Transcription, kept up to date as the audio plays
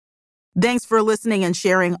Thanks for listening and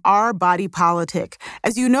sharing our body politic.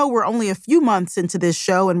 As you know, we're only a few months into this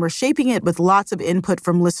show and we're shaping it with lots of input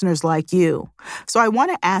from listeners like you. So I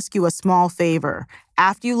want to ask you a small favor.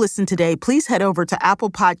 After you listen today, please head over to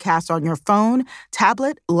Apple Podcasts on your phone,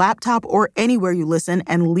 tablet, laptop, or anywhere you listen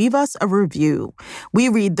and leave us a review. We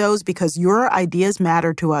read those because your ideas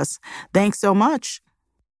matter to us. Thanks so much.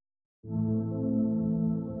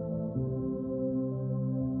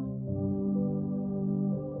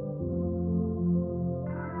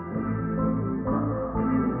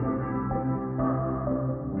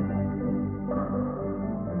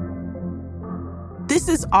 This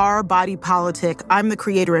is Our Body Politic. I'm the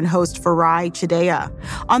creator and host, Farai Chideya.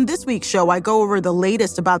 On this week's show, I go over the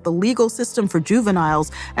latest about the legal system for juveniles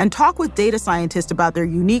and talk with data scientists about their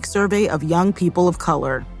unique survey of young people of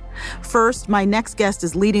color. First, my next guest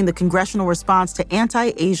is leading the congressional response to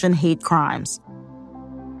anti-Asian hate crimes.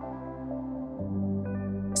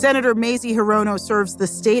 Senator Mazie Hirono serves the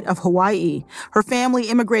state of Hawaii. Her family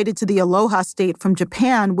immigrated to the Aloha State from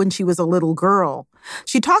Japan when she was a little girl.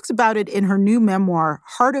 She talks about it in her new memoir,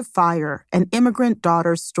 Heart of Fire, An Immigrant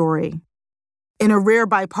Daughter's Story. In a rare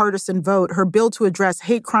bipartisan vote, her bill to address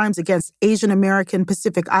hate crimes against Asian American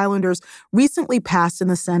Pacific Islanders recently passed in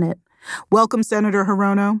the Senate. Welcome, Senator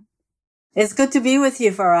Hirono. It's good to be with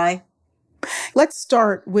you, Farai. Let's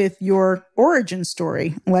start with your origin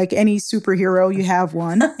story. Like any superhero, you have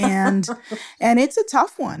one, and it's a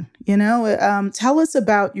tough one. You know, tell us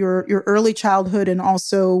about your early childhood and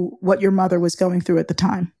also what your mother was going through at the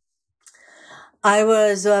time. I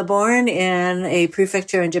was born in a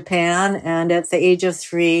prefecture in Japan, and at the age of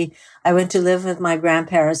 3, I went to live with my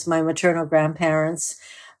grandparents, my maternal grandparents,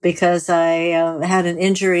 because I had an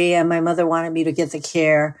injury, and my mother wanted me to get the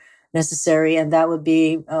care necessary, and that would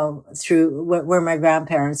be through where my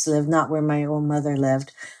grandparents lived, not where my own mother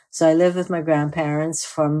lived. So I lived with my grandparents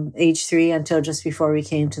from age 3 until just before we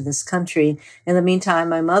came to this country. In the meantime,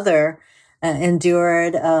 my mother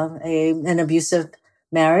endured an abusive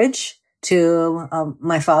marriage to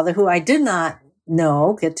my father, who I did not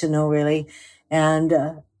get to know really,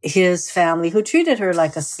 and his family, who treated her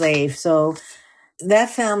like a slave. So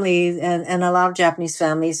that family and a lot of Japanese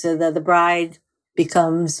families, so that the bride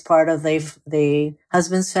becomes part of the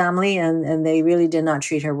husband's family, and they really did not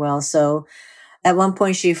treat her well. So at one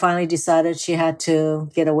point, she finally decided she had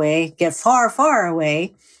to get far, far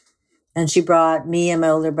away. And she brought me and my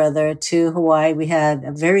older brother to Hawaii. We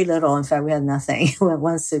had very little. In fact, we had nothing. We had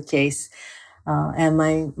one suitcase. And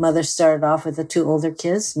my mother started off with the 2 older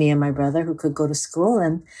kids, me and my brother, who could go to school.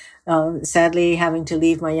 And sadly, having to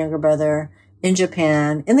leave my younger brother in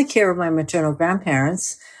Japan in the care of my maternal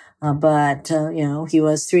grandparents. But he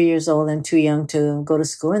was 3 years old and too young to go to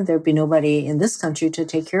school, and there'd be nobody in this country to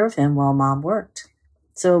take care of him while mom worked.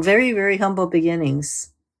 So very, very humble beginnings.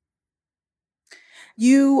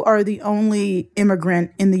 You are the only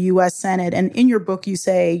immigrant in the U.S. Senate. And in your book, you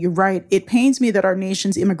say, you're right, it pains me that our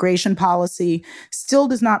nation's immigration policy still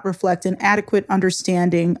does not reflect an adequate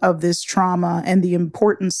understanding of this trauma and the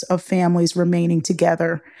importance of families remaining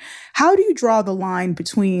together. How do you draw the line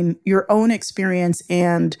between your own experience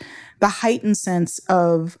and the heightened sense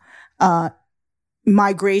of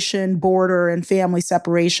migration, border, and family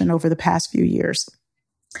separation over the past few years?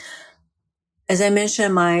 As I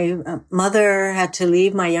mentioned, my mother had to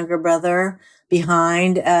leave my younger brother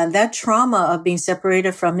behind. That trauma of being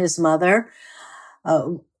separated from his mother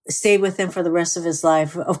stayed with him for the rest of his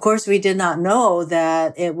life. Of course, we did not know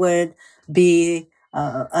that it would be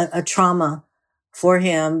a trauma for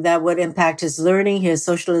him that would impact his learning, his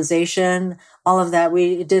socialization, all of that.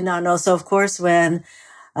 We did not know. So, of course, when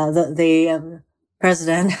the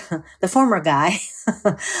president, the former guy,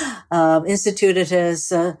 instituted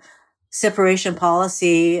his separation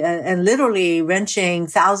policy and literally wrenching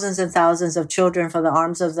thousands and thousands of children from the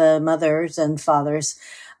arms of the mothers and fathers,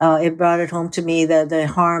 it brought it home to me that the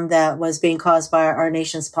harm that was being caused by our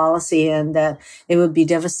nation's policy, and that it would be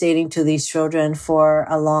devastating to these children for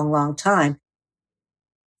a long, long time.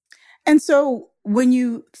 And so when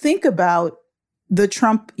you think about the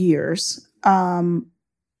Trump years, in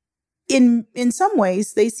some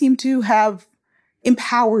ways, they seem to have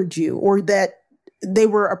empowered you, or that they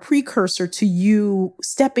were a precursor to you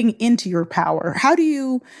stepping into your power. How do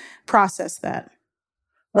you process that?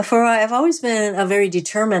 Well, I've always been a very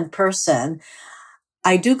determined person.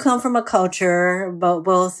 I do come from a culture,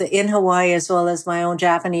 both in Hawaii as well as my own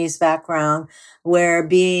Japanese background, where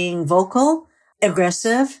being vocal,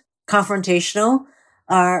 aggressive, confrontational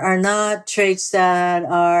are not traits that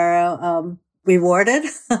are rewarded.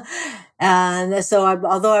 And so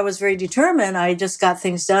although I was very determined, I just got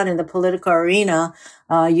things done in the political arena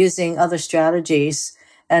using other strategies.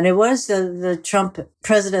 And it was the Trump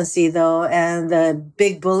presidency, though, and the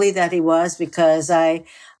big bully that he was, because I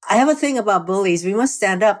have a thing about bullies. We must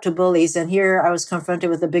stand up to bullies. And here I was confronted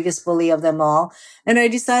with the biggest bully of them all. And I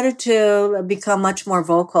decided to become much more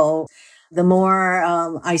vocal. The more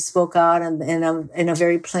I spoke out in a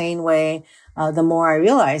very plain way, the more I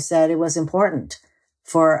realized that it was important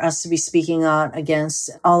for us to be speaking out against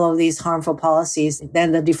all of these harmful policies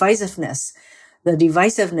and the divisiveness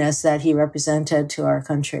that he represented to our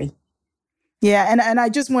country. Yeah, and I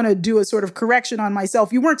just want to do a sort of correction on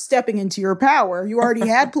myself. You weren't stepping into your power. You already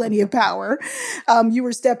had plenty of power. You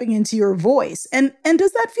were stepping into your voice. And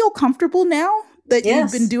does that feel comfortable now that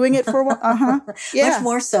Yes. you've been doing it for a while? Uh-huh. Yeah. Much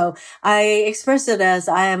more so. I express it as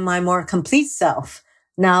I am my more complete self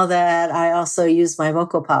now that I also use my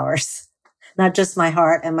vocal powers, not just my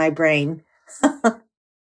heart and my brain.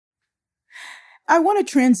 I want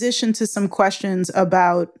to transition to some questions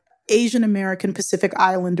about Asian American Pacific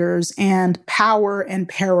Islanders and power and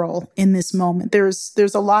peril in this moment. There's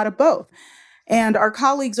a lot of both. And our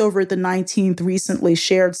colleagues over at the 19th recently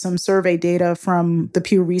shared some survey data from the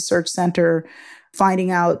Pew Research Center,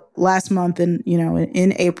 finding out last month in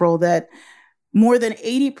April that more than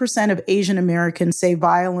 80% of Asian Americans say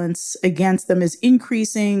violence against them is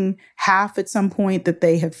increasing. Half at some point that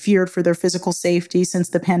they have feared for their physical safety since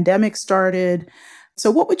the pandemic started. So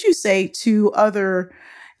what would you say to other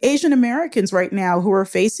Asian Americans right now who are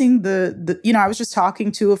facing I was just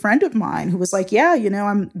talking to a friend of mine who was like, yeah,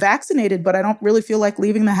 I'm vaccinated, but I don't really feel like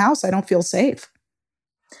leaving the house. I don't feel safe.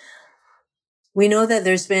 We know that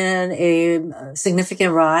there's been a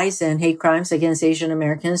significant rise in hate crimes against Asian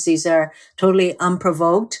Americans. These are totally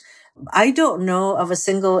unprovoked. I don't know of a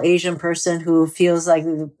single Asian person who feels like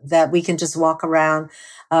that we can just walk around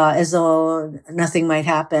as though nothing might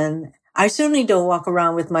happen. I certainly don't walk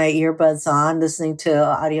around with my earbuds on, listening to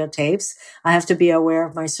audio tapes. I have to be aware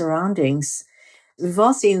of my surroundings. We've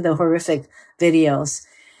all seen the horrific videos.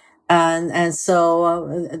 And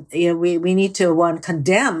so we need to,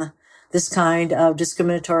 condemn this kind of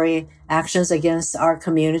discriminatory actions against our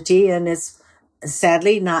community. And it's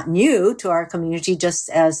sadly not new to our community, just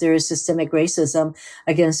as there is systemic racism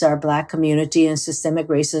against our Black community and systemic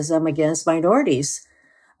racism against minorities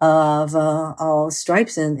of all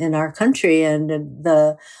stripes in our country. And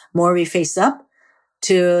the more we face up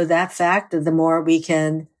to that fact, the more we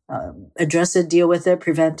can address it, deal with it,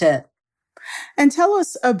 prevent it. And tell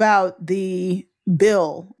us about the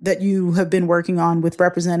bill that you have been working on with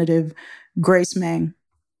Representative Grace Meng.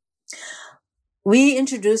 We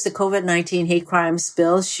introduced the COVID-19 hate crimes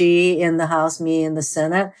bill, she in the House, me in the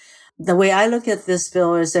Senate. The way I look at this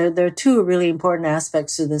bill is there are two really important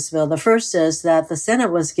aspects to this bill. The first is that the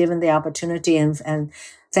Senate was given the opportunity, and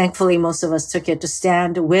thankfully most of us took it, to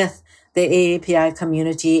stand with the AAPI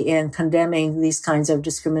community in condemning these kinds of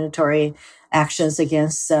discriminatory actions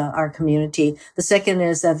against our community. The second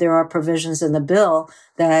is that there are provisions in the bill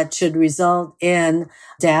that should result in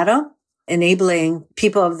data enabling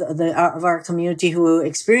people of our community who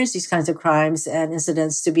experience these kinds of crimes and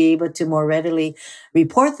incidents to be able to more readily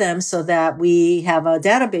report them, so that we have a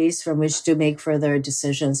database from which to make further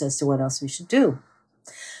decisions as to what else we should do.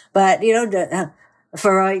 But,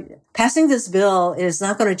 passing this bill is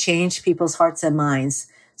not going to change people's hearts and minds.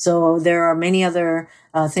 So there are many other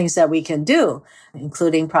things that we can do,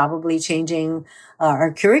 including probably changing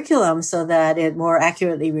our curriculum so that it more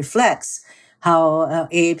accurately reflects how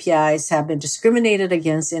AAPIs have been discriminated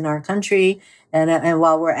against in our country. And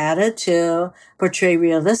while we're at it, to portray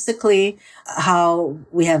realistically how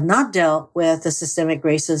we have not dealt with the systemic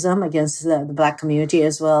racism against the Black community,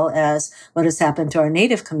 as well as what has happened to our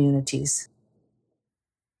Native communities.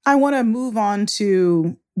 I want to move on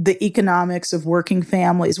to the economics of working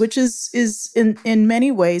families, which is in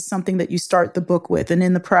many ways something that you start the book with. And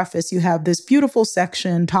in the preface, you have this beautiful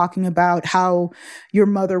section talking about how your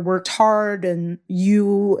mother worked hard and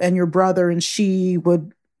you and your brother and she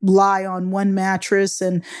would lie on one mattress.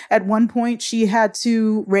 And at one point, she had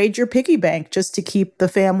to raid your piggy bank just to keep the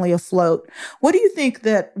family afloat. What do you think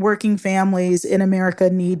that working families in America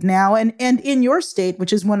need now? And in your state,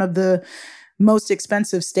 which is one of the most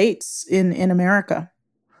expensive states in America?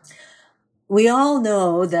 We all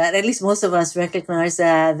know that, at least most of us recognize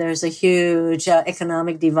that there's a huge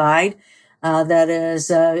economic divide that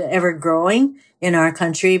is ever growing in our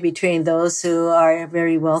country between those who are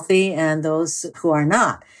very wealthy and those who are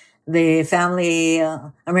not. The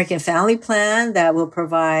American Family Plan that will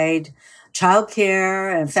provide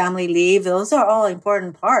childcare and family leave, those are all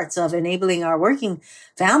important parts of enabling our working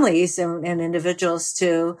families and individuals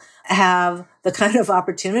to have the kind of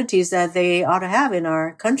opportunities that they ought to have in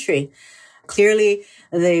our country. clearly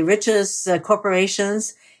the richest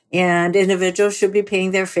corporations and individuals should be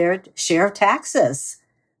paying their fair share of taxes.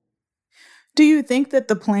 Do you think that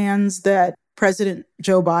the plans that President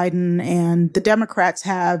Joe Biden and the Democrats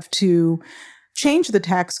have to change the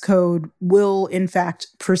tax code will, in fact,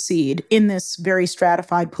 proceed in this very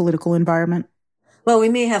stratified political environment? Well, we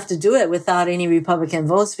may have to do it without any Republican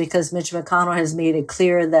votes because Mitch McConnell has made it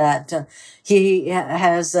clear that he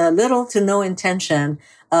has little to no intention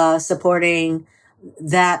supporting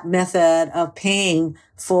that method of paying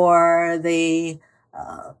for the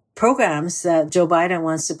programs that Joe Biden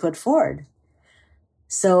wants to put forward.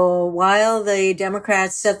 So while the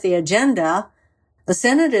Democrats set the agenda, the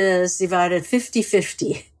Senate is divided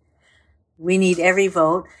 50-50. We need every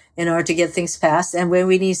vote in order to get things passed. And when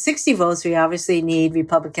we need 60 votes, we obviously need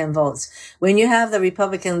Republican votes. When you have the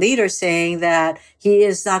Republican leader saying that he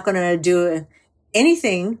is not going to do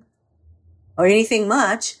anything or anything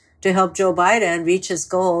much to help Joe Biden reach his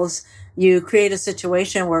goals, you create a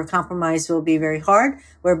situation where compromise will be very hard,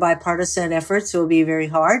 where bipartisan efforts will be very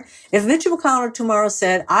hard. If Mitch McConnell tomorrow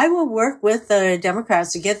said, I will work with the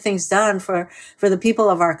Democrats to get things done for the people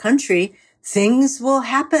of our country, things will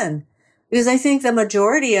happen. Because I think the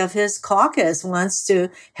majority of his caucus wants to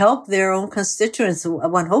help their own constituents.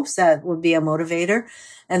 One hopes that will be a motivator.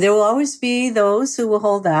 And there will always be those who will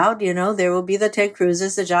hold out. You know, there will be the Ted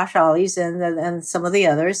Cruz's, the Josh Hawleys, and some of the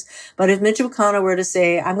others. But if Mitch McConnell were to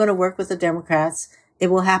say, I'm going to work with the Democrats, it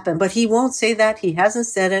will happen. But he won't say that. He hasn't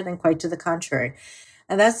said it, and quite to the contrary.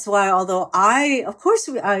 And that's why, although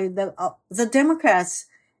the Democrats,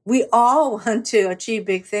 we all want to achieve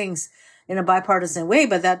big things in a bipartisan way,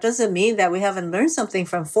 but that doesn't mean that we haven't learned something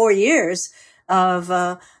from 4 years of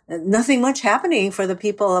nothing much happening for the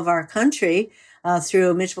people of our country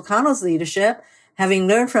through Mitch McConnell's leadership. Having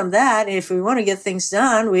learned from that, if we want to get things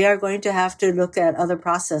done, we are going to have to look at other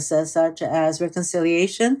processes such as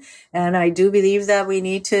reconciliation. And I do believe that we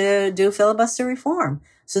need to do filibuster reform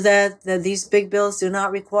so that these big bills do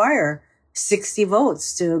not require 60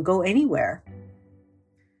 votes to go anywhere.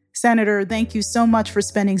 Senator, thank you so much for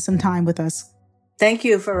spending some time with us. Thank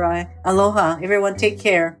you, Farai. Aloha. Everyone take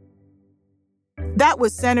care. That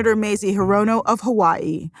was Senator Mazie Hirono of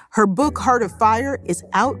Hawaii. Her book, Heart of Fire, is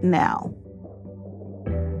out now.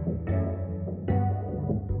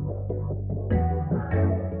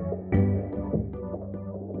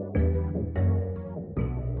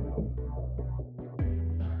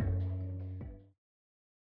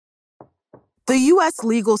 The U.S.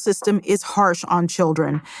 legal system is harsh on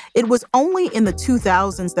children. It was only in the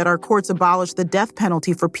 2000s that our courts abolished the death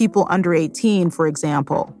penalty for people under 18, for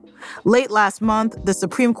example. Late last month, the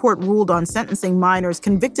Supreme Court ruled on sentencing minors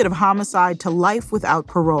convicted of homicide to life without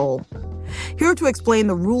parole. Here to explain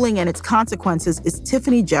the ruling and its consequences is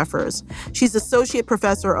Tiffany Jeffers. She's Associate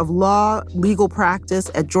Professor of Law, Legal Practice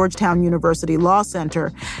at Georgetown University Law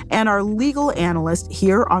Center and our legal analyst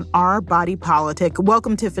here on Our Body Politic.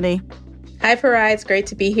 Welcome, Tiffany. Hi, Farai. It's great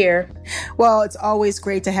to be here. Well, it's always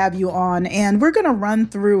great to have you on. And we're going to run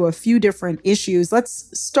through a few different issues. Let's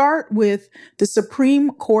start with the Supreme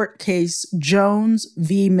Court case Jones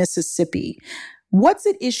v. Mississippi. What's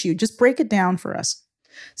at issue? Just break it down for us.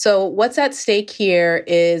 So what's at stake here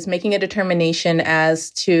is making a determination as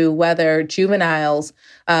to whether juveniles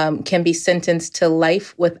can be sentenced to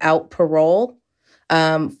life without parole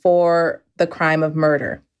for the crime of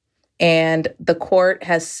murder. And the court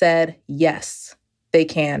has said, yes, they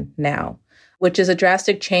can now, which is a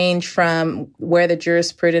drastic change from where the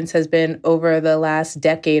jurisprudence has been over the last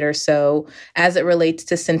decade or so as it relates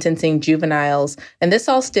to sentencing juveniles. And this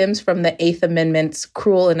all stems from the Eighth Amendment's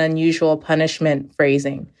cruel and unusual punishment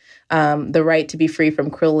phrasing, the right to be free from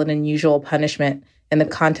cruel and unusual punishment in the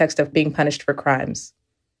context of being punished for crimes.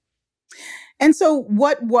 And so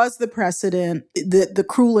what was the precedent? The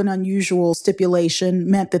cruel and unusual stipulation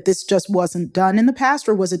meant that this just wasn't done in the past,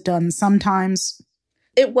 or was it done sometimes?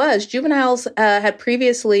 It was. Juveniles had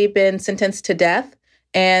previously been sentenced to death,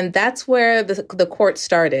 and that's where the court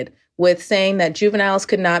started with saying that juveniles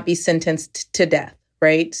could not be sentenced to death,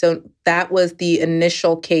 right? So that was the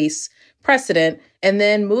initial case precedent. And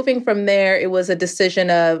then moving from there, it was a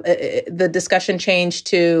decision of the discussion changed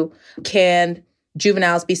to can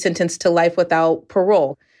juveniles be sentenced to life without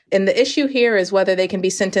parole. And the issue here is whether they can be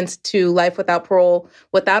sentenced to life without parole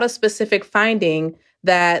without a specific finding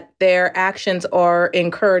that their actions are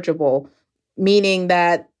incorrigible, meaning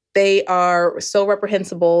that they are so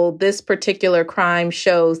reprehensible, this particular crime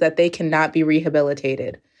shows that they cannot be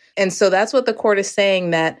rehabilitated. And so that's what the court is saying,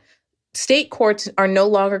 that state courts are no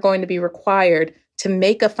longer going to be required to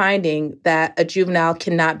make a finding that a juvenile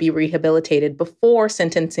cannot be rehabilitated before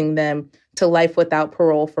sentencing them to life without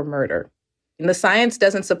parole for murder. And the science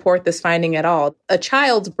doesn't support this finding at all. A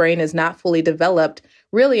child's brain is not fully developed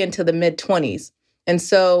really until the mid-20s. And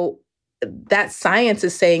so that science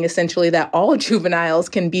is saying essentially that all juveniles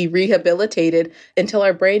can be rehabilitated until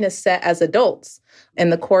our brain is set as adults.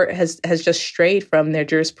 And the court has just strayed from their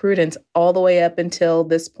jurisprudence all the way up until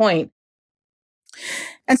this point.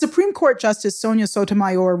 And Supreme Court Justice Sonia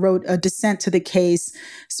Sotomayor wrote a dissent to the case,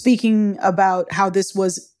 speaking about how this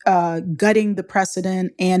was gutting the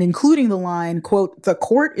precedent and including the line, quote, "The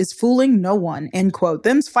court is fooling no one," end quote.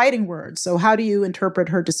 Them's fighting words. So how do you interpret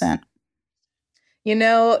her dissent? You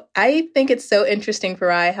know, I think it's so interesting,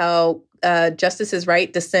 Farai, how justices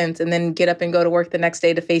write dissents and then get up and go to work the next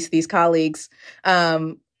day to face these colleagues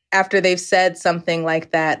after they've said something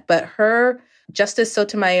like that. But Justice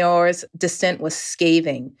Sotomayor's dissent was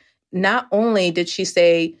scathing. Not only did she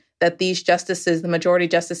say that these justices, the majority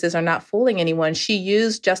justices, are not fooling anyone, she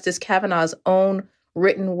used Justice Kavanaugh's own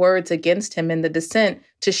written words against him in the dissent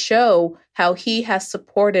to show how he has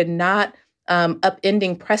supported not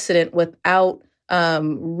upending precedent without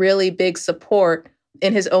really big support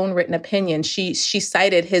in his own written opinion. She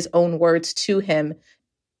cited his own words to him.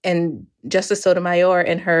 And Justice Sotomayor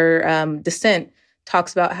in her dissent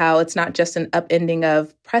talks about how it's not just an upending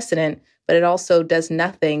of precedent, but it also does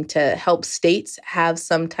nothing to help states have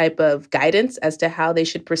some type of guidance as to how they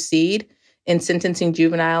should proceed in sentencing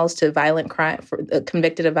juveniles to violent crime,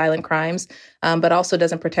 convicted of violent crimes, but also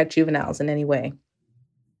doesn't protect juveniles in any way.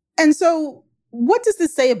 And so what does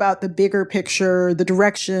this say about the bigger picture, the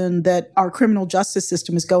direction that our criminal justice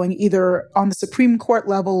system is going, either on the Supreme Court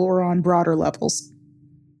level or on broader levels?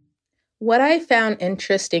 What I found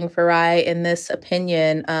interesting, Farai, in this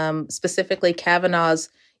opinion, specifically Kavanaugh's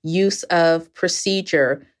use of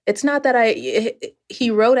procedure, it's not that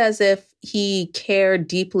he wrote as if he cared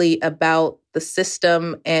deeply about the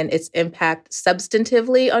system and its impact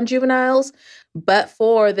substantively on juveniles, but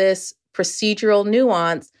for this procedural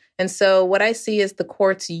nuance. And so what I see is the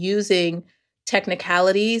courts using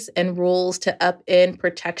technicalities and rules to upend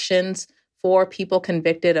protections for people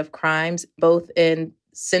convicted of crimes, both in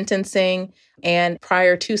sentencing and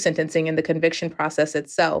prior to sentencing in the conviction process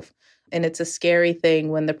itself. And it's a scary thing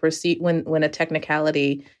when when a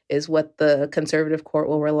technicality is what the conservative court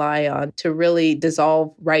will rely on to really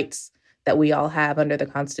dissolve rights that we all have under the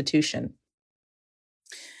Constitution.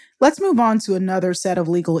 Let's move on to another set of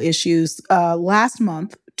legal issues. Last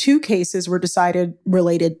month, 2 cases were decided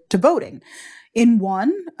related to voting. In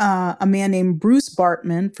one, a man named Bruce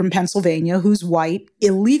Bartman from Pennsylvania, who's white,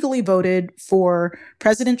 illegally voted for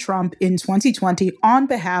President Trump in 2020 on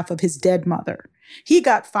behalf of his dead mother. He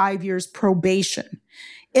got 5 years probation.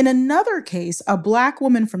 In another case, a Black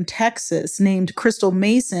woman from Texas named Crystal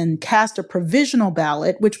Mason cast a provisional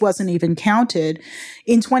ballot, which wasn't even counted,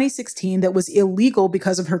 in 2016 that was illegal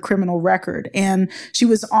because of her criminal record. And she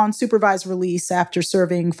was on supervised release after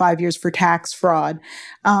serving 5 years for tax fraud.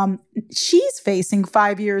 She's facing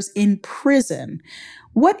 5 years in prison.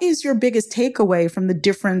 What is your biggest takeaway from the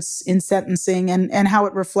difference in sentencing and how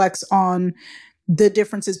it reflects on the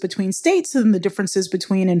differences between states and the differences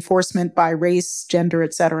between enforcement by race, gender,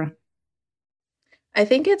 et cetera? I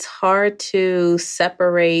think it's hard to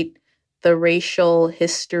separate the racial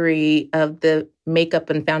history of the makeup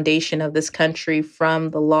and foundation of this country from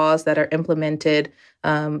the laws that are implemented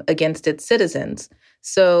against its citizens.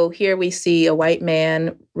 So here we see a white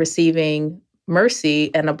man receiving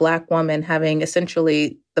mercy and a Black woman having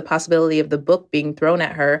essentially the possibility of the book being thrown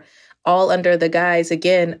at her, all under the guise,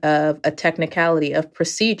 again, of a technicality of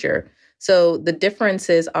procedure. So the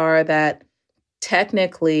differences are that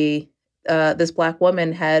technically this Black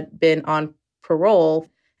woman had been on parole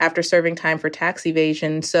after serving time for tax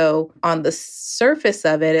evasion. So on the surface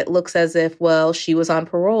of it, it looks as if, well, she was on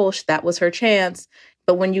parole. That was her chance.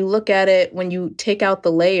 But when you look at it, when you take out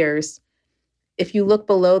the layers, if you look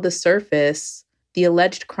below the surface, the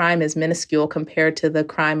alleged crime is minuscule compared to the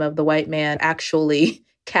crime of the white man actually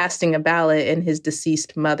casting a ballot in his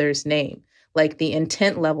deceased mother's name. Like the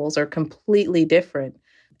intent levels are completely different.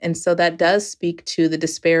 And so that does speak to the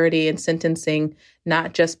disparity in sentencing,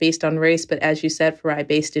 not just based on race, but as you said, Farai,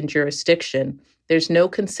 based in jurisdiction. There's no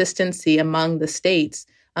consistency among the states.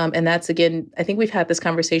 And that's, again, I think we've had this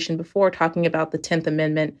conversation before talking about the 10th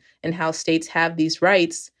Amendment and how states have these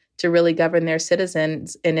rights to really govern their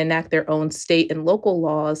citizens and enact their own state and local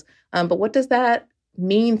laws. But what does that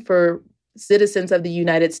mean for citizens of the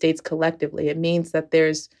United States collectively? It means that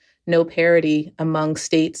there's no parity among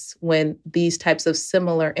states when these types of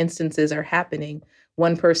similar instances are happening.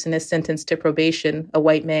 One person is sentenced to probation, a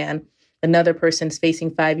white man. Another person's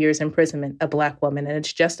facing 5 years imprisonment, a Black woman, and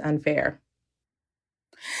it's just unfair.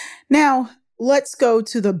 Now, let's go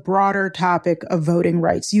to the broader topic of voting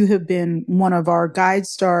rights. You have been one of our guide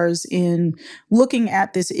stars in looking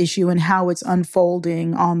at this issue and how it's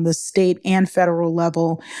unfolding on the state and federal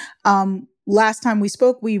level. Last time we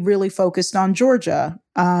spoke, we really focused on Georgia.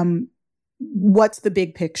 What's the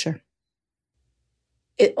big picture?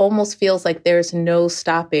 It almost feels like there's no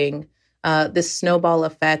stopping this snowball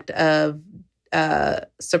effect of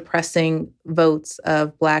suppressing votes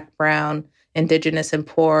of Black, Brown, Indigenous, and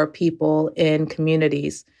poor people in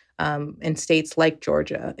communities in states like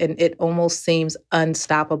Georgia. And it almost seems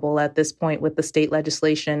unstoppable at this point with the state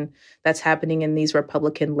legislation that's happening in these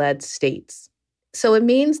Republican-led states. So it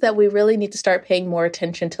means that we really need to start paying more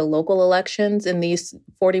attention to local elections in these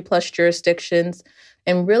 40-plus jurisdictions,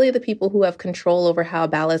 and really the people who have control over how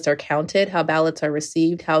ballots are counted, how ballots are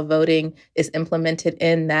received, how voting is implemented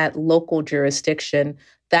in that local jurisdiction.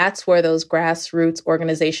 That's where those grassroots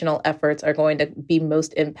organizational efforts are going to be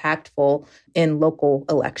most impactful in local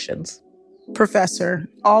elections. Professor,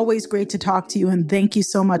 always great to talk to you, and thank you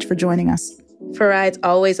so much for joining us. Farai, it's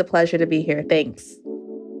always a pleasure to be here. Thanks.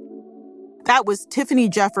 That was Tiffany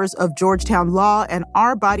Jeffers of Georgetown Law and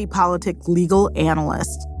Our Body Politic legal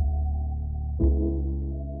analyst.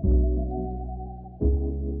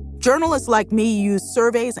 Journalists like me use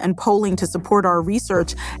surveys and polling to support our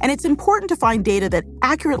research, and it's important to find data that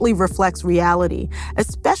accurately reflects reality,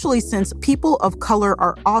 especially since people of color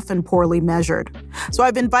are often poorly measured. So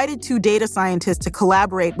I've invited 2 data scientists to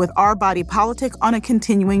collaborate with Our Body Politic on a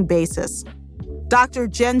continuing basis. Dr.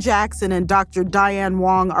 Jen Jackson and Dr. Diane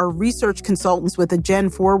Wong are research consultants with the Gen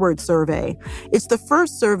Forward survey. It's the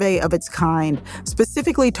first survey of its kind,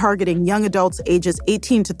 specifically targeting young adults ages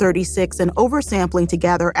 18 to 36 and oversampling to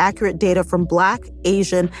gather accurate data from Black,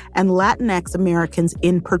 Asian, and Latinx Americans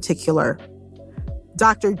in particular.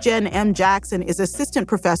 Dr. Jen M. Jackson is assistant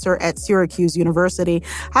professor at Syracuse University.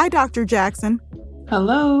 Hi, Dr. Jackson.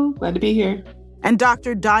 Hello, glad to be here. And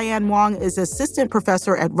Dr. Diane Wong is assistant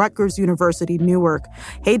professor at Rutgers University, Newark.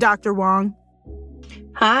 Hey, Dr. Wong.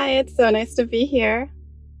 Hi, it's so nice to be here.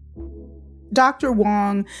 Dr.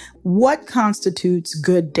 Wong, what constitutes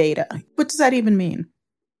good data? What does that even mean?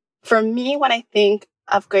 For me, when I think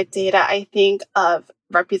of good data, I think of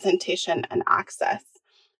representation and access.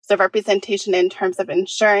 So representation in terms of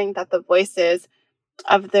ensuring that the voices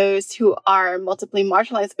of those who are multiply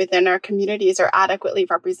marginalized within our communities are adequately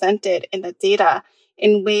represented in the data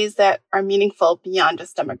in ways that are meaningful beyond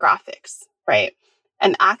just demographics, right?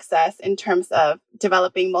 And access in terms of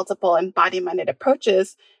developing multiple embody-minded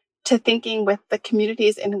approaches to thinking with the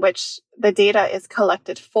communities in which the data is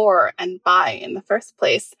collected for and by in the first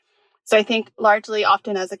place. So I think largely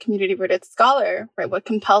often as a community-rooted scholar, right, what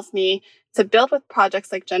compels me to build with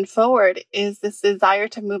projects like Gen Forward is this desire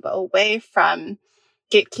to move away from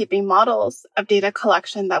gatekeeping models of data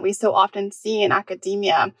collection that we so often see in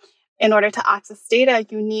academia. In order to access data,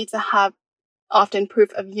 you need to have often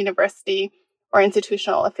proof of university or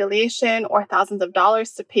institutional affiliation or thousands of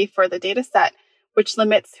dollars to pay for the data set, which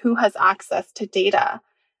limits who has access to data.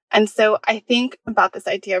 And so I think about this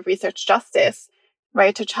idea of research justice,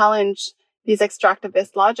 right, to challenge these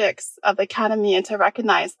extractivist logics of the academy and to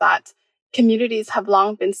recognize that communities have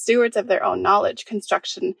long been stewards of their own knowledge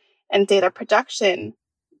construction and data production.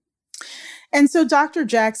 And so, Dr.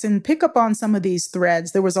 Jackson, pick up on some of these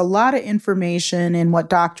threads. There was a lot of information in what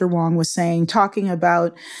Dr. Wong was saying, talking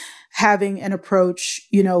about having an approach,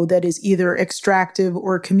 that is either extractive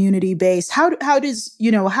or community-based. How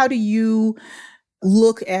do you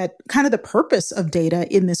look at kind of the purpose of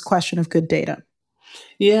data in this question of good data?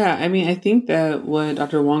 Yeah, I think that what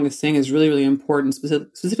Dr. Wong is saying is really, really important,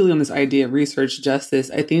 specifically on this idea of research justice.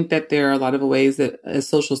 I think that there are a lot of ways that as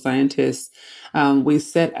social scientists, we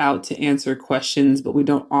set out to answer questions, but we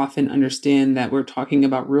don't often understand that we're talking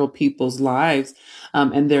about real people's lives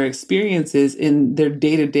and their experiences in their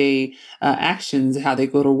day-to-day actions, how they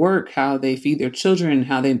go to work, how they feed their children,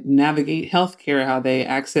 how they navigate healthcare, how they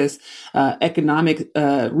access economic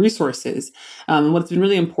resources. And what's been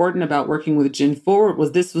really important about working with Gen Forward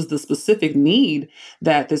was this was the specific need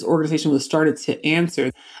that this organization was started to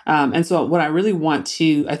answer. And so what I really want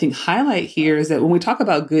to, I think, highlight here is that when we talk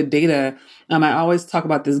about good data, I always talk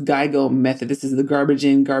about this GIGO method. This is the garbage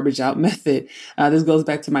in, garbage out method. This goes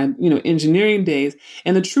back to my, engineering days.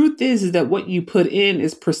 And the truth is that what you put in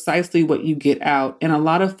is precisely what you get out. And a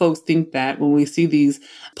lot of folks think that when we see these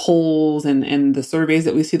polls and the surveys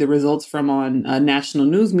that we see the results from on national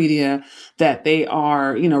news media, that they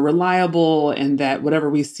are, reliable and that whatever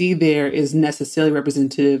we see there is necessarily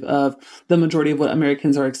representative of the majority of what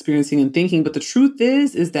Americans are experiencing and thinking. But the truth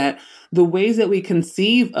is that the ways that we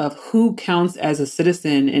conceive of who counts as a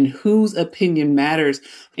citizen and whose opinion matters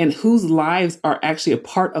and whose lives are actually a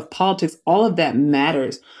part of politics, all of that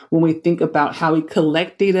matters when we think about how we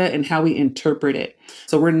collect data and how we interpret it.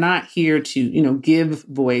 So we're not here to, give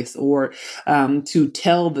voice or to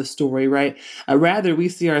tell the story, right? Rather, we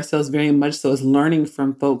see ourselves very much so as learning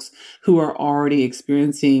from folks who are already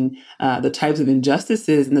experiencing the types of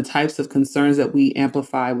injustices and the types of concerns that we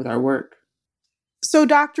amplify with our work. So,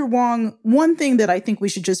 Dr. Wong, one thing that I think we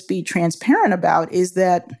should just be transparent about is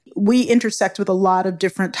that we intersect with a lot of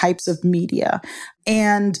different types of media.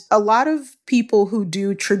 And a lot of people who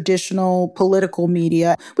do traditional political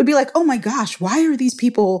media would be like, oh my gosh, why are these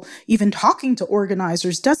people even talking to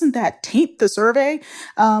organizers? Doesn't that taint the survey?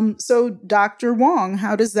 So, Dr. Wong,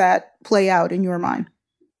 how does that play out in your mind?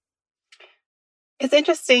 It's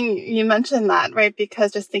interesting you mentioned that, right?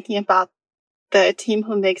 Because just thinking about the team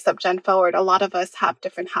who makes up Gen Forward, a lot of us have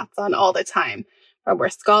different hats on all the time. We're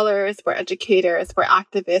scholars, we're educators, we're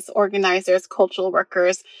activists, organizers, cultural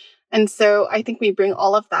workers. And so I think we bring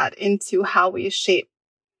all of that into how we shape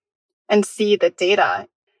and see the data.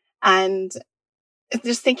 And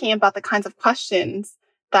just thinking about the kinds of questions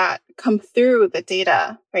that come through the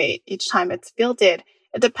data, right? Each time it's fielded,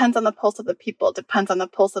 it depends on the pulse of the people, it depends on the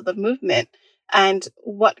pulse of the movement, and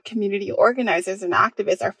what community organizers and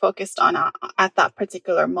activists are focused on at that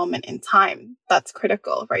particular moment in time. That's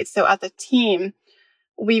critical, right? So as a team,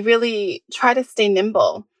 we really try to stay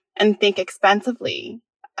nimble and think expansively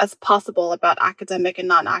as possible about academic and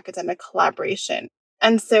non-academic collaboration.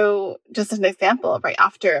 And so just an example, right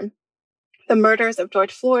after the murders of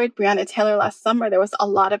George Floyd, Breonna Taylor last summer, there was a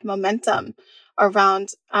lot of momentum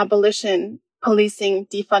around abolition, policing,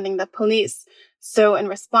 defunding the police. So in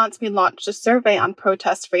response, we launched a survey on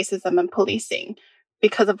protest, racism, and policing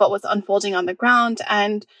because of what was unfolding on the ground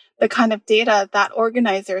and the kind of data that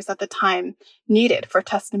organizers at the time needed for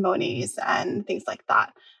testimonies and things like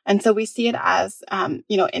that. And so we see it as,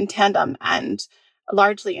 in tandem and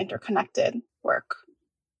largely interconnected work.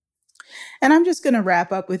 And I'm just going to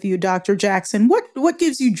wrap up with you, Dr. Jackson. What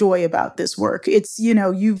gives you joy about this work? It's,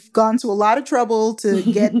 you've gone to a lot of trouble to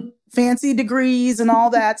get fancy degrees and all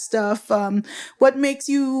that stuff. What makes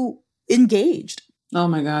you engaged? Oh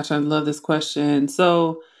my gosh, I love this question.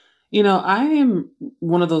 So, I am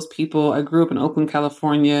one of those people. I grew up in Oakland,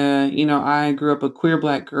 California. I grew up a queer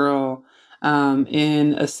Black girl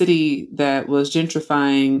in a city that was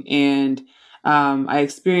gentrifying, and I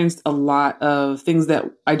experienced a lot of things that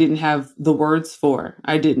I didn't have the words for.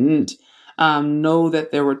 I didn't know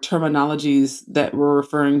that there were terminologies that were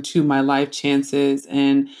referring to my life chances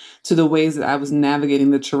and to the ways that I was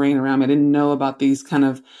navigating the terrain around me. I didn't know about these kind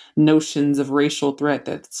of notions of racial threat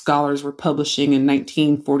that scholars were publishing in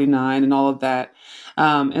 1949 and all of that.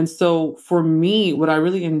 And so for me, what I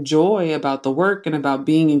really enjoy about the work and about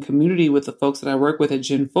being in community with the folks that I work with at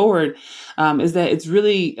Gen Forward is that it's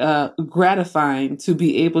really gratifying to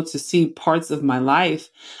be able to see parts of my life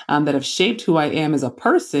that have shaped who I am as a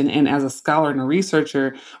person and as a scholar and a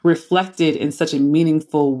researcher reflected in such a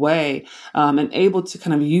meaningful way, and able to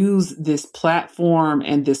kind of use this platform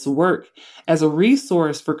and this work as a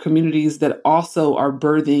resource for communities that also are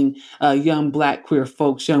birthing young Black queer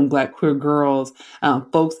folks, young Black queer girls,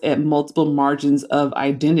 folks at multiple margins of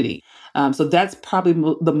identity. So that's probably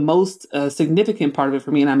the most significant part of it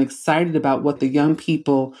for me. And I'm excited about what the young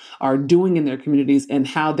people are doing in their communities and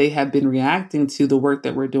how they have been reacting to the work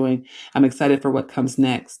that we're doing. I'm excited for what comes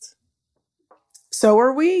next. So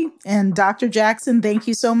are we. And Dr. Jackson, thank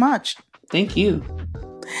you so much. Thank you.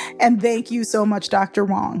 And thank you so much, Dr.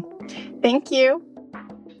 Wong. Thank you.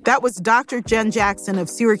 That was Dr. Jen Jackson of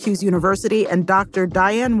Syracuse University and Dr.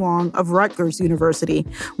 Diane Wong of Rutgers University,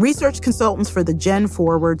 research consultants for the Gen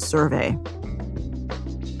Forward survey.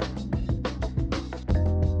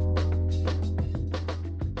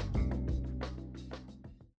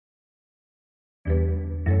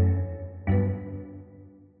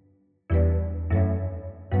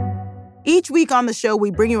 Each week on the show, we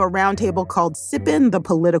bring you a roundtable called Sippin' the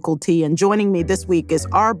Political Tea. And joining me this week is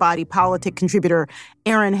Our Body Politic contributor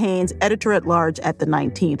Erin Haynes, editor-at-large at The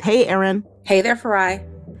 19th. Hey, Erin. Hey there, Farai.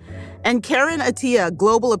 And Karen Attiah,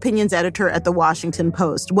 global opinions editor at The Washington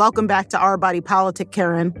Post. Welcome back to Our Body Politic,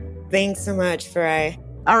 Karen. Thanks so much, Farai.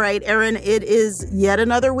 All right, Erin, it is yet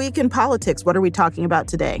another week in politics. What are we talking about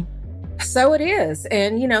today? So it is.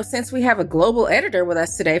 And, since we have a global editor with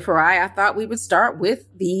us today, Farai, I thought we would start with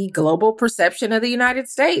the global perception of the United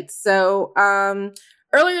States. So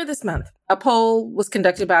earlier this month, A poll was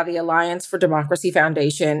conducted by the Alliance for Democracy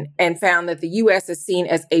Foundation and found that the U.S. is seen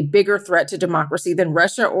as a bigger threat to democracy than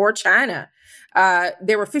Russia or China.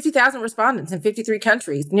 There were 50,000 respondents in 53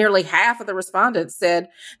 countries. Nearly half of the respondents said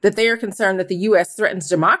that they are concerned that the U.S. threatens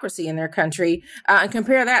democracy in their country. And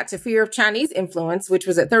compare that to fear of Chinese influence, which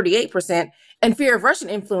was at 38%, and fear of Russian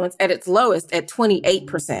influence at its lowest at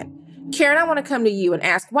 28%. Karen, I want to come to you and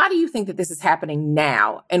ask, why do you think that this is happening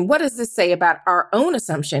now? And what does this say about our own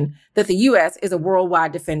assumption that the U.S. is a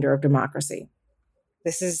worldwide defender of democracy?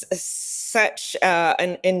 This is such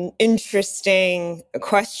an interesting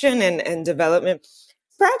question and development.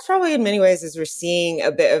 Perhaps probably in many ways as we're seeing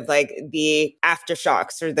a bit of like the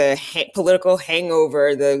aftershocks or the political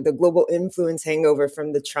hangover, the global influence hangover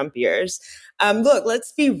from the Trump years. Look,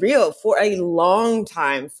 let's be real. For a long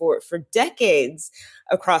time, for decades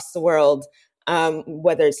across the world,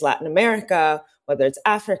 whether it's Latin America, whether it's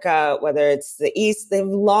Africa, whether it's the East, they've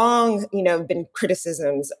long, been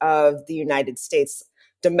criticisms of the United States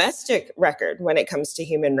domestic record when it comes to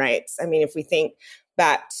human rights. I mean, if we think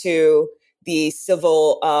back to the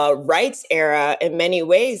civil rights era, in many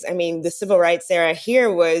ways, I mean, the civil rights era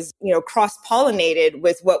here was, cross-pollinated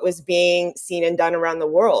with what was being seen and done around the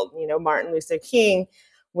world. Martin Luther King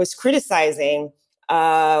was criticizing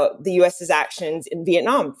the U.S.'s actions in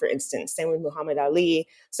Vietnam, for instance, same with Muhammad Ali.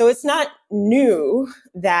 So it's not new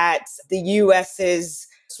that the U.S.'s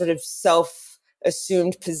sort of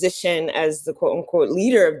self-assumed position as the quote-unquote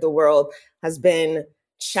leader of the world has been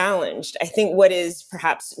challenged. I think what is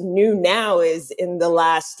perhaps new now is in the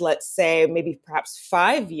last, let's say, maybe perhaps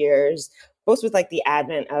 5 years, both with like the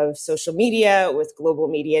advent of social media, with global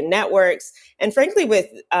media networks, and frankly, with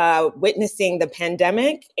witnessing the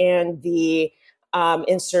pandemic and the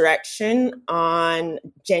insurrection on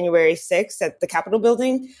January 6th at the Capitol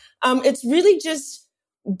building. It's really just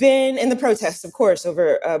been, in the protests, of course,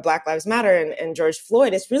 over Black Lives Matter and George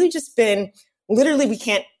Floyd, it's really just been, literally, we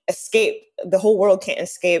can't escape, the whole world can't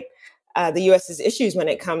escape the U.S.'s issues when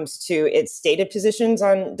it comes to its stated positions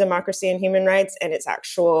on democracy and human rights and its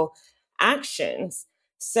actual actions.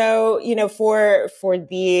 So, for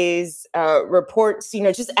these reports,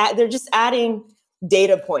 they're just adding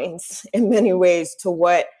data points in many ways to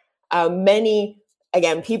what many,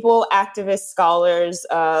 again, people, activists, scholars,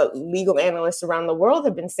 legal analysts around the world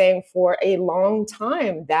have been saying for a long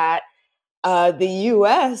time, that the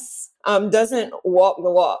U.S. Doesn't walk the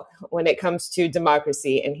walk when it comes to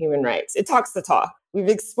democracy and human rights. It talks the talk. We've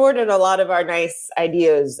exported a lot of our nice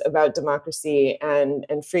ideas about democracy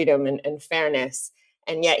and freedom and fairness.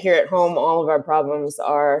 And yet here at home, all of our problems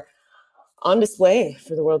are on display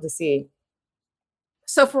for the world to see.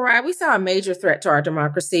 So, Farai, we saw a major threat to our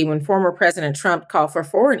democracy when former President Trump called for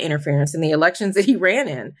foreign interference in the elections that he ran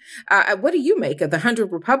in. What do you make of the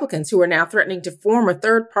 100 Republicans who are now threatening to form a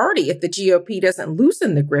third party if the GOP doesn't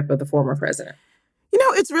loosen the grip of the former president?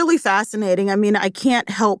 It's really fascinating. I mean, I can't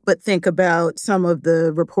help but think about some of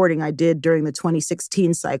the reporting I did during the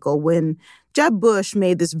 2016 cycle when Jeb Bush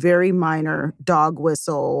made this very minor dog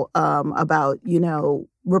whistle about,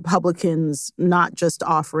 Republicans not just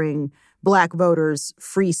offering Black voters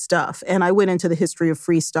free stuff. And I went into the history of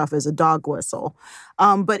free stuff as a dog whistle.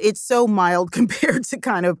 But it's so mild compared to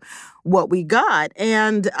kind of what we got.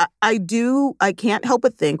 And I can't help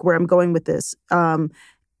but think where I'm going with this.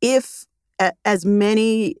 If as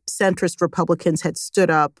many centrist Republicans had stood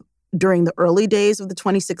up during the early days of the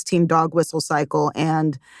 2016 dog whistle cycle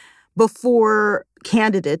and before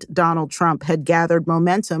candidate Donald Trump had gathered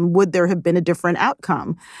momentum, would there have been a different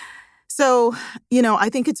outcome? So, I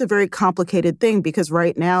think it's a very complicated thing because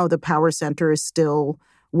right now the power center is still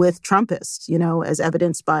with Trumpists, as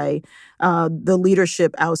evidenced by the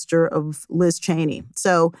leadership ouster of Liz Cheney.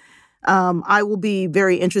 So I will be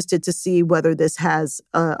very interested to see whether this has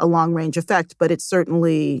a long-range effect, but it's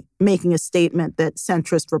certainly making a statement that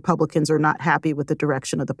centrist Republicans are not happy with the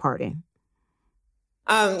direction of the party.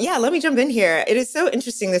 Let me jump in here. It is so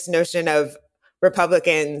interesting, this notion of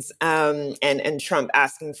Republicans and Trump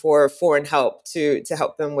asking for foreign help to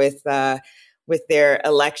help them with their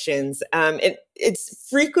elections. It's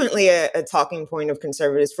frequently a talking point of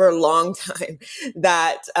conservatives for a long time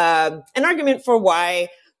that an argument for why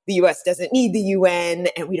the U.S. doesn't need the UN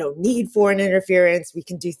and we don't need foreign interference. We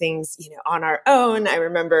can do things, on our own. I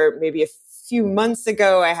remember maybe a few months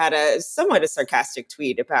ago, I had a somewhat sarcastic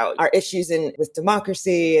tweet about our issues with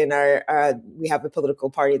democracy, and we have a political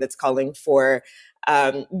party that's calling for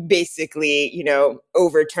basically,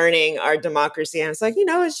 overturning our democracy. And it's like,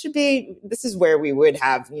 it should be, this is where we would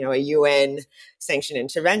have, a UN sanctioned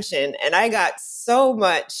intervention. And I got so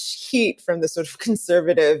much heat from the sort of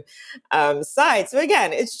conservative side. So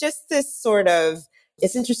again, it's just this sort of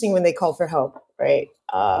it's interesting when they call for help, right?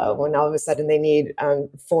 When all of a sudden they need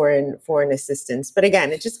foreign assistance. But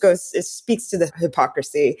again, it speaks to the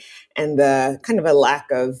hypocrisy and the kind of a lack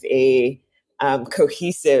of a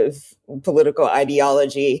cohesive political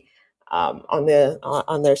ideology on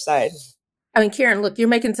their side. I mean, Karen, look, you're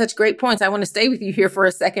making such great points. I want to stay with you here for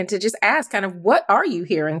a second to just ask kind of what are you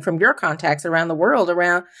hearing from your contacts around the world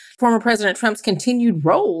around former President Trump's continued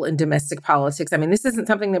role in domestic politics? I mean, this isn't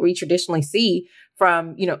something that we traditionally see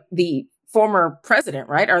from, the former president,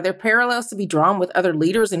 right? Are there parallels to be drawn with other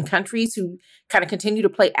leaders in countries who kind of continue to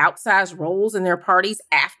play outsized roles in their parties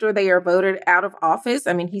after they are voted out of office?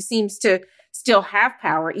 I mean, he seems to still have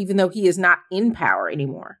power, even though he is not in power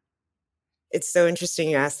anymore. It's so interesting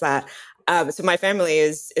you asked that. So my family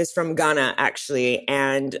is from Ghana, actually,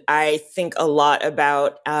 and I think a lot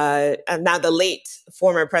about now the late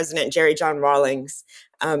former president Jerry John Rawlings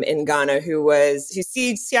in Ghana, who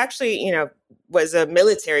actually was a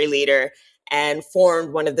military leader and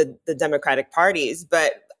formed one of the Democratic parties,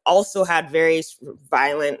 but also had very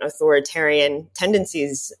violent authoritarian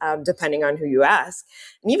tendencies, depending on who you ask.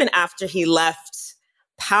 And even after he left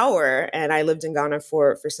power, and I lived in Ghana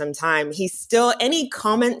for some time, any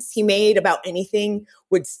comments he made about anything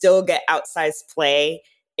would still get outsized play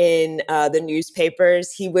in the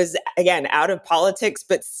newspapers. He was, again, out of politics,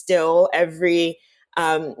 but still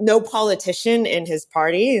no politician in his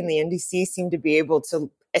party in the NDC seemed to be able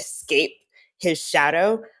to escape his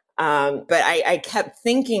shadow. But I kept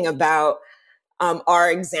thinking about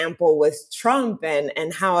our example with Trump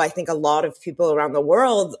and how I think a lot of people around the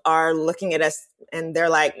world are looking at us and they're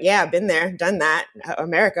like, yeah, been there, done that.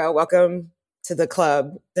 America, welcome to the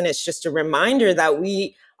club. And it's just a reminder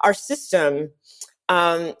that our system,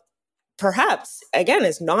 perhaps, again,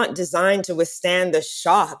 is not designed to withstand the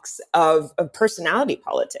shocks of personality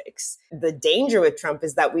politics. The danger with Trump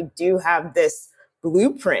is that we do have this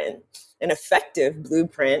blueprint, an effective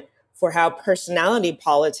blueprint for how personality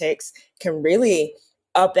politics can really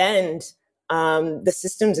upend the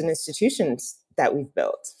systems and institutions that we've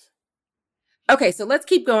built. Okay, so let's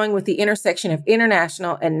keep going with the intersection of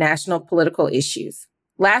international and national political issues.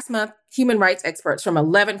 Last month, human rights experts from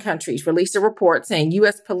 11 countries released a report saying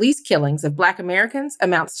U.S. police killings of Black Americans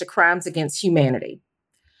amounts to crimes against humanity.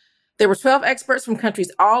 There were 12 experts from countries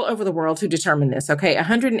all over the world who determined this, okay? A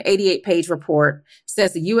 188-page report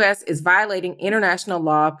says the U.S. is violating international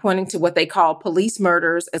law, pointing to what they call police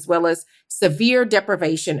murders, as well as severe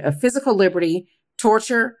deprivation of physical liberty,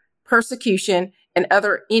 torture, persecution, and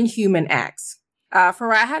other inhuman acts.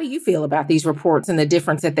 Farai, how do you feel about these reports and the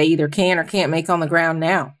difference that they either can or can't make on the ground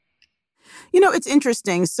now? It's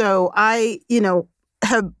interesting. So I,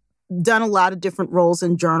 have done a lot of different roles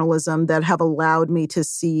in journalism that have allowed me to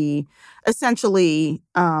see essentially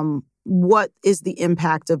what is the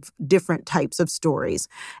impact of different types of stories.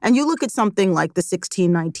 And you look at something like the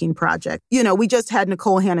 1619 Project. We just had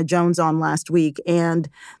Nicole Hannah-Jones on last week, and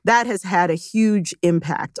that has had a huge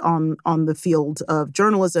impact on the field of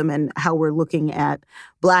journalism and how we're looking at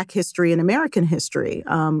Black history and American history,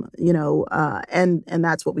 and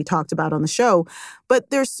that's what we talked about on the show. But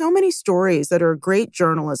there's so many stories that are great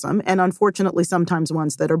journalism, and unfortunately sometimes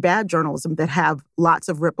ones that are bad journalism that have lots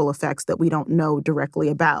of ripple effects that we don't know directly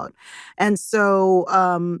about. And so,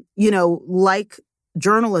 like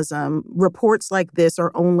journalism, reports like this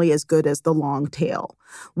are only as good as the long tail.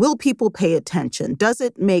 Will people pay attention? Does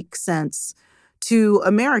it make sense to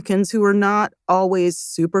Americans who are not always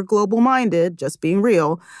super global-minded, just being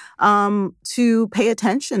real, to pay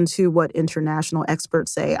attention to what international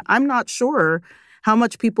experts say? I'm not sure how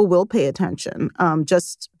much people will pay attention,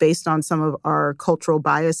 just based on some of our cultural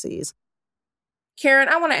biases. Karen,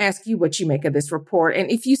 I want to ask you what you make of this report,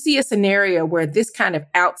 and if you see a scenario where this kind of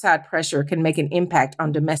outside pressure can make an impact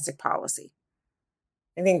on domestic policy.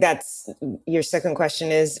 I think that's your second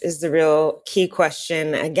question is the real key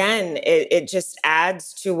question. Again, it just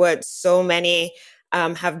adds to what so many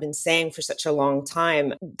have been saying for such a long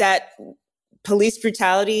time, that police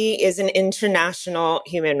brutality is an international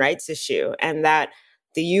human rights issue, and that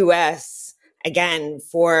the U.S., again,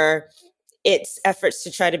 for its efforts to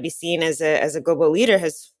try to be seen as a global leader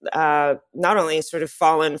has not only sort of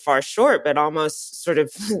fallen far short, but almost sort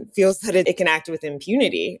of feels that it can act with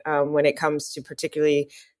impunity when it comes to particularly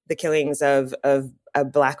the killings of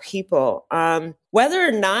Black people. Whether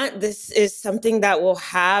or not this is something that will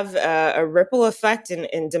have a ripple effect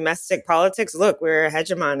in domestic politics, look, we're a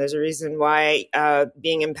hegemon. There's a reason why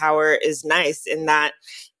being in power is nice, in that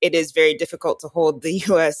it is very difficult to hold the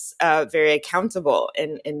U.S. Very accountable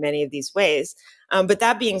in many of these ways. But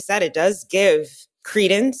that being said, it does give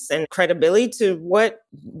credence and credibility to what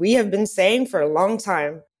we have been saying for a long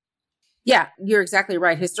time. Yeah, you're exactly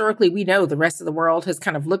right. Historically, we know the rest of the world has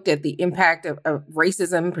kind of looked at the impact of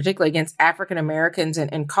racism, particularly against African Americans,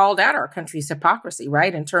 and called out our country's hypocrisy,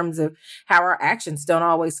 right? In terms of how our actions don't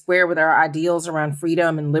always square with our ideals around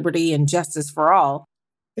freedom and liberty and justice for all.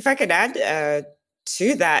 If I could add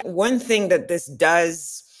to that, one thing that this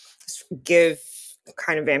does give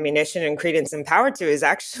kind of ammunition and credence and power to is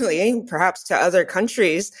actually perhaps to other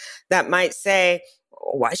countries that might say,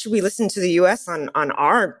 why should we listen to the US on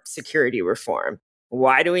our security reform?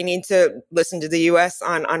 Why do we need to listen to the US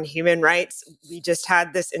on human rights? We just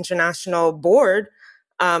had this international board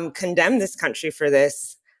condemn this country for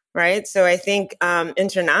this, right? So I think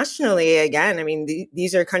internationally, again, I mean,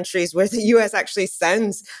 these are countries where the US actually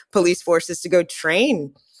sends police forces to go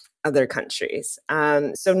train other countries.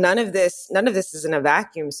 So none of this is in a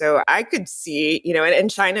vacuum. So I could see,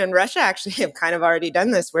 and China and Russia actually have kind of already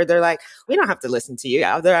done this, where they're like, we don't have to listen to you.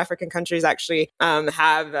 Other African countries actually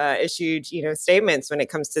have issued, statements when it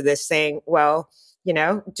comes to this, saying, well,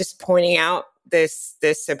 just pointing out this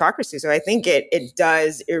hypocrisy. So I think it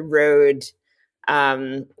does erode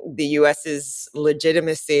the US's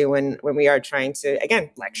legitimacy when we are trying to,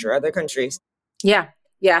 again, lecture other countries. Yeah.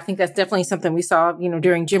 Yeah, I think that's definitely something we saw,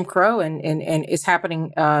 during Jim Crow and is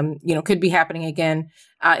happening, could be happening again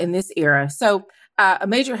in this era. So a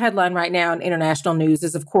major headline right now in international news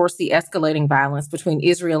is, of course, the escalating violence between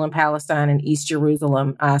Israel and Palestine and East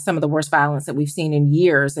Jerusalem, some of the worst violence that we've seen in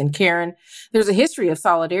years. And Karen, there's a history of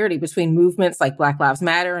solidarity between movements like Black Lives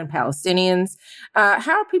Matter and Palestinians.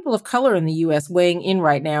 How are people of color in the U.S. weighing in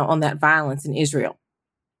right now on that violence in Israel?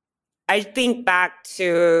 I think back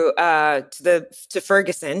to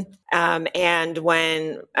Ferguson, and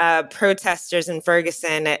when protesters in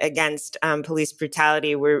Ferguson against police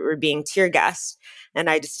brutality were being tear gassed. And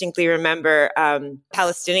I distinctly remember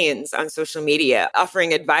Palestinians on social media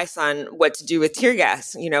offering advice on what to do with tear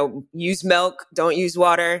gas. Use milk, don't use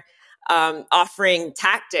water. Offering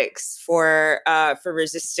tactics for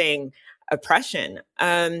resisting oppression.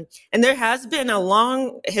 And there has been a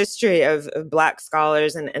long history of Black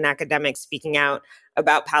scholars and academics speaking out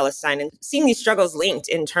about Palestine and seeing these struggles linked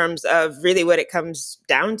in terms of really what it comes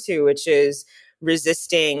down to, which is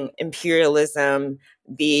resisting imperialism,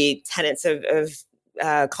 the tenets of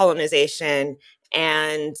colonization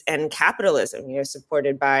and capitalism,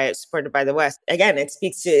 supported by the West. Again, it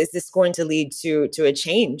speaks to, is this going to lead to a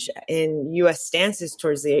change in U.S. stances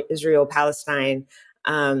towards the Israel-Palestine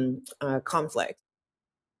conflict?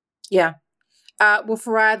 Yeah. Well,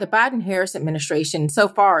 Farai, the Biden-Harris administration so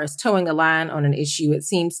far is towing a line on an issue it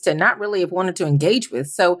seems to not really have wanted to engage with.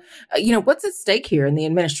 So, what's at stake here in the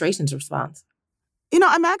administration's response?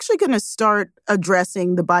 I'm actually going to start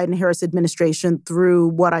addressing the Biden-Harris administration through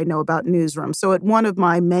what I know about newsrooms. So at one of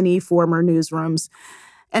my many former newsrooms,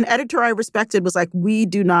 an editor I respected was like, we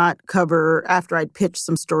do not cover, after I'd pitched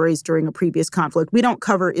some stories during a previous conflict, we don't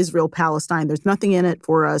cover Israel-Palestine. There's nothing in it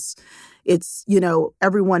for us. It's,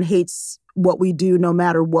 everyone hates what we do no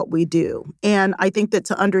matter what we do. And I think that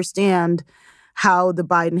to understand how the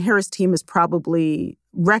Biden-Harris team is probably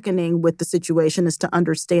reckoning with the situation is to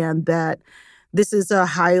understand that this is a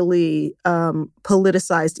highly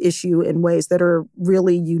politicized issue in ways that are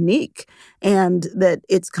really unique, and that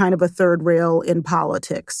it's kind of a third rail in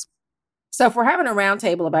politics. So if we're having a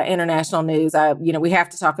roundtable about international news, we have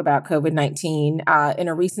to talk about COVID-19. In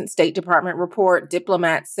a recent State Department report,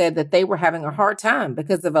 diplomats said that they were having a hard time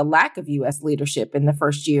because of a lack of U.S. leadership in the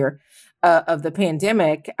first year of the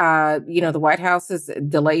pandemic. The White House has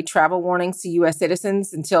delayed travel warnings to U.S.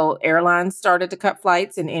 citizens until airlines started to cut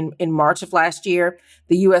flights. And in March of last year,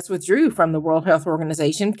 the U.S. withdrew from the World Health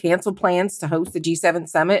Organization, canceled plans to host the G7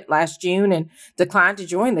 summit last June, and declined to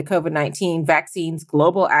join the COVID-19 vaccines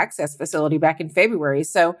global access facility back in February.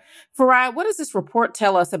 So, Farai, what does this report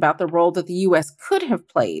tell us about the role that the U.S. could have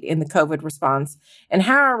played in the COVID response and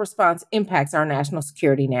how our response impacts our national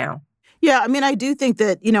security now? Yeah, I do think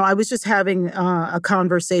that, I was just having a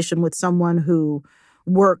conversation with someone who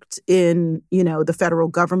worked in, the federal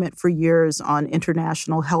government for years on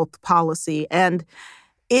international health policy. And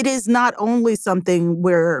it is not only something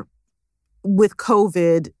where with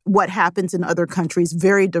COVID, what happens in other countries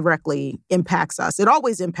very directly impacts us. It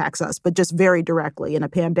always impacts us, but just very directly in a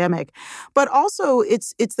pandemic. But also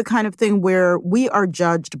it's the kind of thing where we are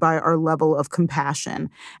judged by our level of compassion.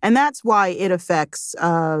 And that's why it affects,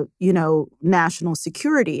 national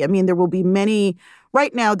security. There will be many,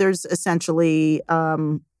 right now there's essentially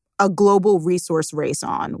a global resource race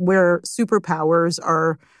on where superpowers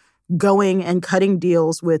are going and cutting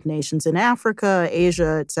deals with nations in Africa,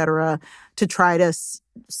 Asia, et cetera, to try to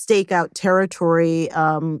stake out territory,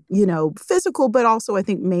 physical, but also I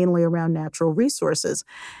think mainly around natural resources.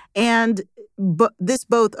 And this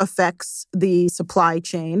both affects the supply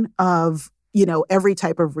chain of, every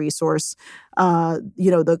type of resource,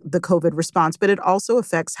 the COVID response, but it also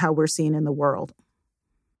affects how we're seen in the world.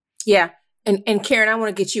 Yeah. And Karen, I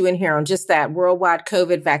want to get you in here on just that worldwide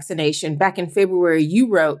COVID vaccination. Back in February, you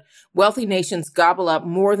wrote, wealthy nations gobble up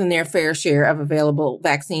more than their fair share of available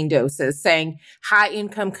vaccine doses, saying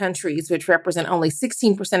high-income countries, which represent only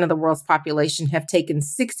 16% of the world's population, have taken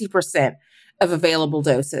 60% of available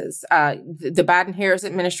doses. The Biden-Harris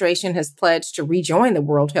administration has pledged to rejoin the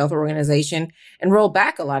World Health Organization and roll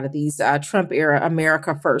back a lot of these Trump-era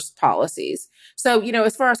America First policies. So,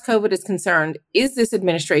 as far as COVID is concerned, is this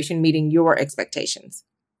administration meeting your expectations?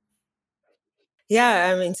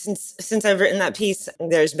 Yeah, I mean, since I've written that piece,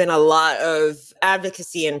 there's been a lot of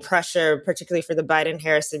advocacy and pressure, particularly for the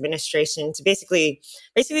Biden-Harris administration, to basically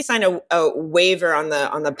sign a waiver on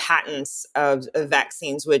the patents of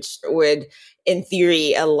vaccines, which would, in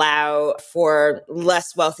theory, allow for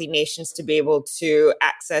less wealthy nations to be able to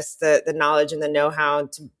access the knowledge and the know-how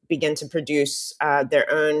to begin to produce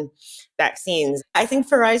their own vaccines. I think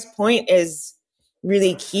Farai's point is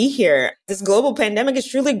really key here. This global pandemic is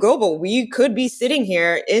truly global. We could be sitting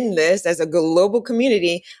here in this as a global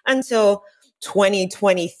community until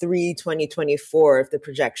 2023, 2024, if the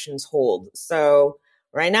projections hold. So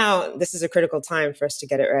right now, this is a critical time for us to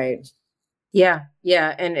get it right. Yeah.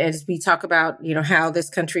 And as we talk about, how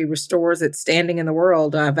this country restores its standing in the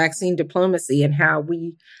world, vaccine diplomacy, and how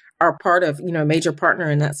we are part of, a major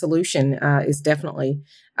partner in that solution is definitely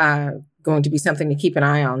going to be something to keep an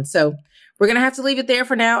eye on. So we're going to have to leave it there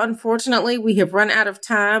for now. Unfortunately, we have run out of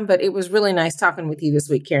time, but it was really nice talking with you this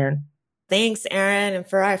week, Karen. Thanks, Erin and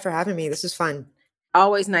Farai, for having me. This was fun.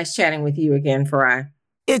 Always nice chatting with you again, Farai.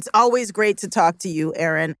 It's always great to talk to you,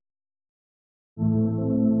 Erin.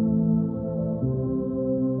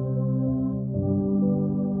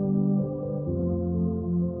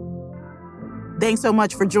 Thanks so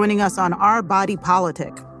much for joining us on Our Body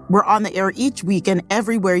Politic. We're on the air each week and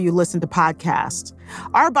everywhere you listen to podcasts.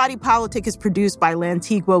 Our Body Politic is produced by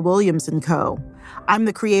Lantigua Williams & Co. I'm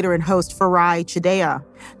the creator and host, Farai Chideya.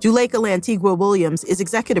 Juleka Lantigua Williams is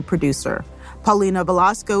executive producer. Paulina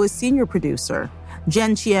Velasco is senior producer.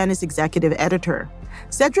 Jen Chien is executive editor.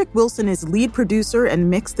 Cedric Wilson is lead producer and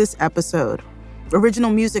mixed this episode.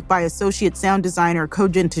 Original music by associate sound designer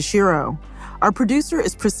Kojin Tashiro. Our producer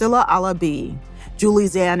is Priscilla Alabi. Julie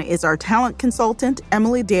Zan is our talent consultant.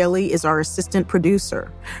 Emily Daly is our assistant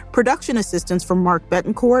producer. Production assistants from Mark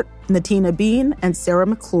Betancourt, Natina Bean, and Sarah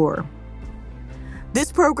McClure.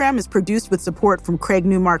 This program is produced with support from Craig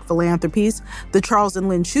Newmark Philanthropies, the Charles and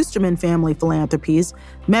Lynn Schusterman Family Philanthropies,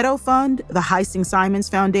 Meadow Fund, the Heising Simons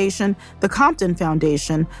Foundation, the Compton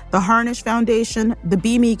Foundation, the Harnish Foundation, the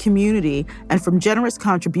Be Me Community, and from generous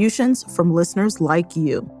contributions from listeners like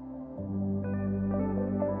you.